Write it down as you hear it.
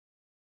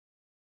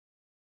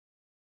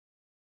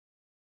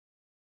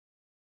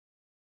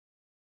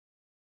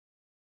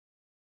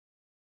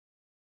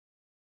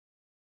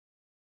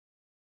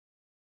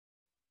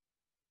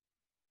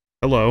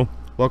Hello,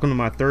 welcome to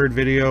my third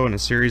video in a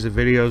series of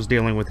videos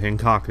dealing with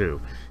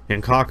HENKaku.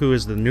 HENKaku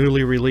is the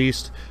newly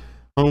released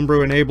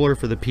homebrew enabler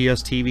for the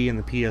PSTV and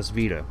the PS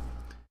Vita.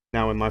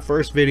 Now in my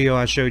first video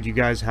I showed you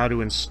guys how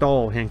to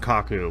install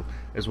HENKaku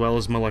as well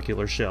as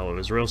Molecular Shell. It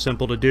was real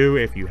simple to do.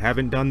 If you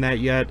haven't done that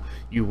yet,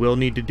 you will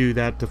need to do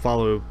that to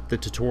follow the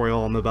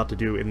tutorial I'm about to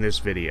do in this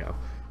video.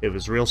 It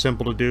was real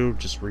simple to do,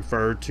 just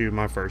refer to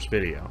my first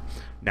video.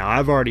 Now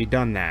I've already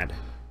done that,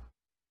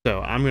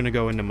 so I'm going to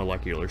go into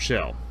Molecular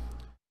Shell.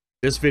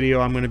 This video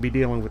I'm going to be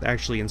dealing with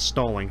actually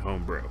installing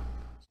homebrew.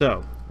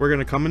 So we're going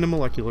to come into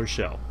Molecular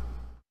Shell.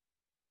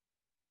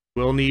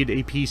 We'll need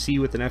a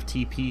PC with an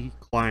FTP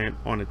client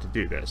on it to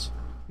do this.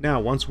 Now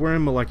once we're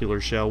in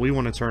Molecular Shell, we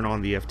want to turn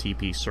on the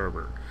FTP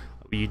server.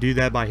 You do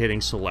that by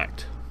hitting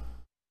select.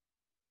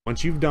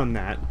 Once you've done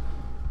that,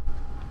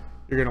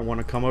 you're going to want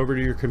to come over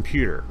to your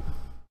computer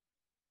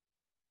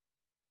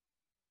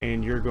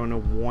and you're going to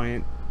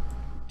want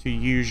to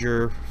use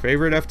your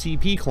favorite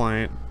FTP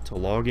client to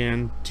log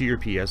in to your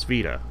PS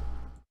Vita.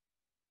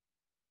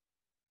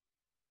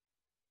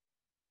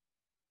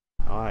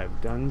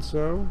 I've done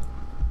so.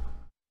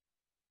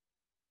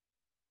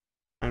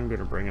 I'm going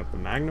to bring up the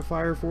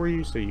magnifier for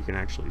you so you can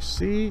actually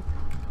see.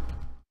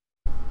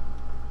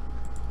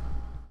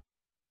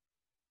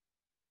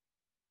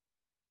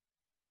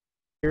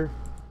 Here,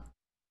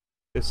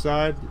 this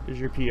side is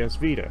your PS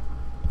Vita.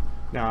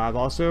 Now I've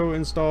also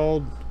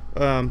installed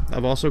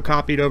I've also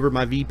copied over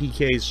my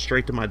VPKs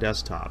straight to my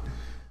desktop.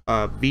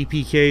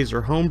 VPKs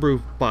are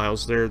homebrew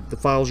files. They're the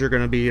files you're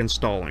going to be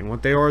installing.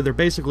 What they are, they're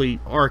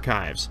basically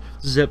archives,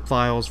 zip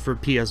files for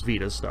PS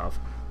Vita stuff.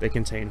 They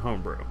contain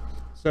homebrew.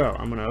 So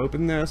I'm going to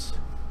open this.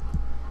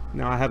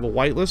 Now I have a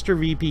whitelister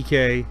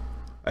VPK,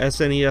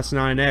 SNES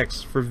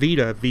 9X for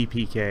Vita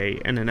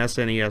VPK, and an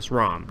SNES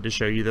ROM to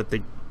show you that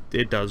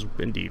it does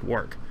indeed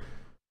work.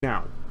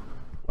 Now,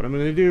 what I'm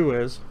going to do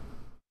is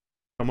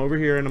come over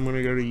here and I'm going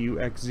to go to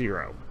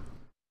UX0.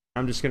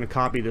 I'm just going to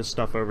copy this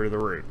stuff over to the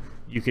root.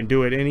 You can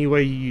do it any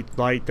way you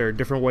like. There are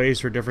different ways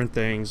for different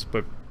things,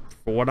 but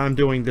for what I'm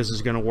doing, this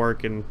is going to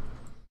work and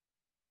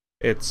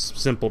it's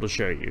simple to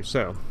show you.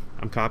 So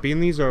I'm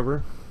copying these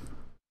over.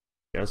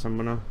 Yes, I'm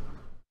going to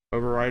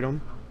overwrite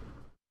them.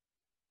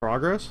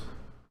 Progress.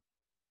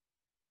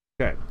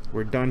 Okay,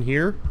 we're done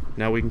here.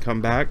 Now we can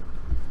come back.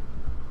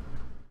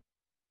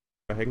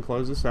 Go ahead and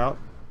close this out.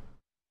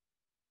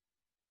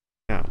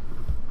 Now,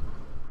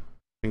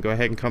 and go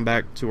ahead and come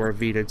back to our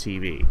Vita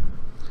TV.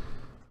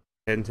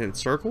 Head into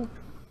circle,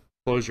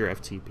 close your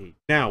FTP.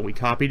 Now, we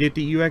copied it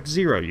to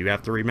UX0. You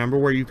have to remember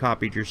where you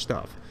copied your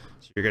stuff.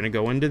 So you're going to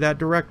go into that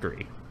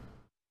directory.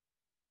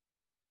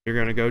 You're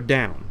going to go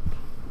down.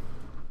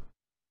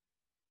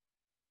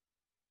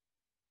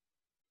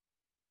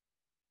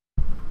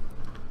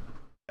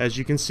 As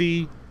you can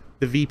see,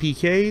 the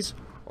VPKs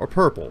are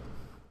purple.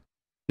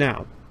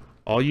 Now,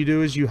 all you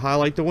do is you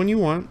highlight the one you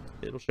want.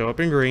 It'll show up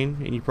in green,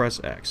 and you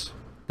press X.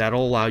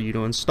 That'll allow you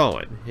to install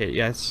it. Hit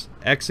yes,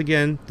 X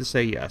again to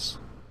say yes.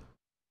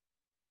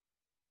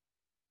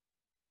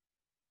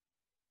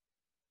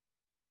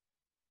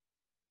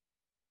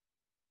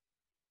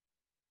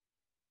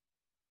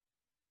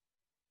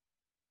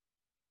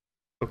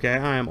 Okay,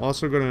 I am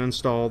also going to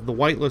install the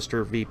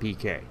whitelister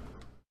VPK.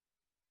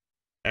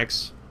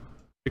 X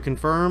to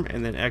confirm,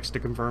 and then X to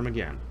confirm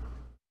again.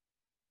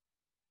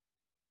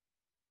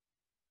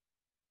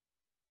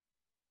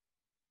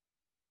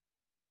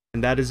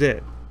 And that is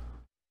it.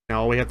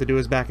 Now all we have to do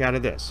is back out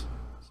of this.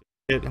 So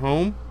hit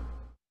home.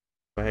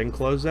 Go ahead and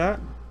close that.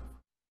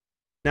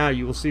 Now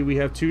you will see we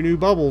have two new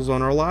bubbles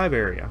on our live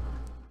area.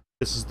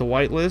 This is the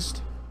whitelist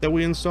that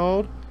we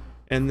installed,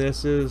 and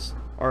this is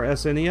our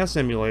SNES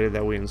emulator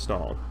that we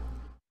installed.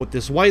 What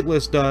this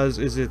whitelist does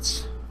is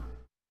it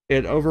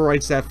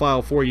overwrites that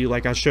file for you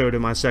like I showed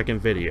in my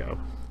second video.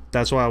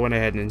 That's why I went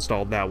ahead and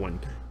installed that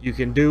one. You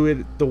can do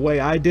it the way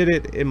I did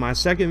it in my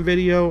second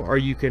video, or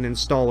you can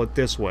install it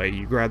this way.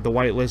 You grab the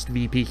whitelist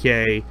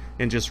VPK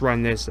and just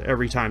run this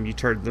every time you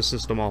turn the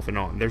system off and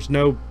on. There's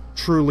no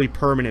truly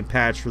permanent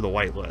patch for the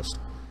whitelist.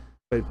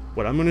 But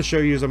what I'm going to show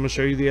you is I'm going to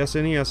show you the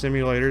SNES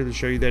emulator to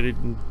show you that it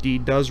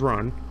indeed does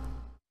run.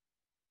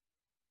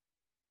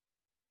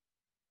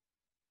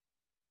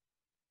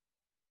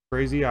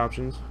 Crazy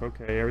options.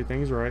 Okay,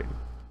 everything's right.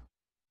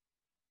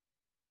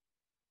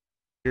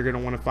 You're going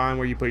to want to find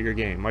where you put your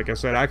game. Like I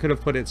said, I could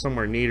have put it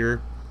somewhere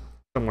neater,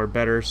 somewhere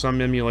better. Some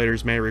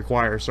emulators may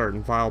require a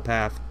certain file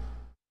path,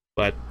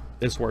 but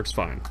this works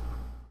fine.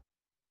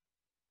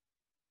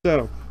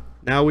 So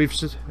now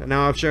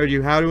I've showed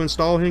you how to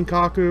install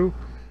HENKaku,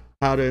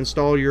 how to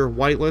install your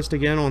whitelist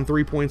again on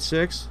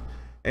 3.6,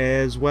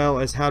 as well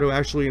as how to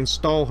actually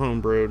install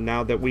homebrew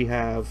now that we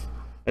have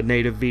a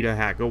native Vita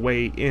hack, a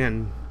way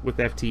in with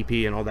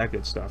FTP and all that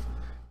good stuff.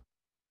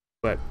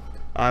 But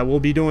I will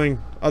be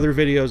doing other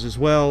videos as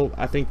well.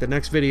 I think the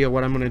next video,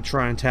 what I'm going to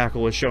try and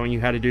tackle is showing you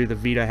how to do the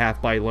Vita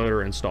half-byte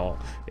loader install.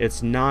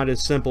 It's not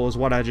as simple as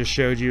what I just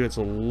showed you. It's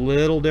a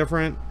little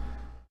different,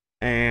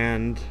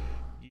 and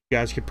you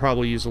guys could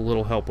probably use a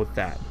little help with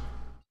that.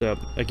 So,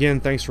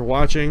 again, thanks for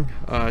watching.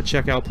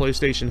 Check out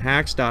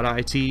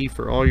PlayStationHacks.it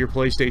for all your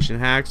PlayStation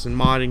hacks and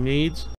modding needs.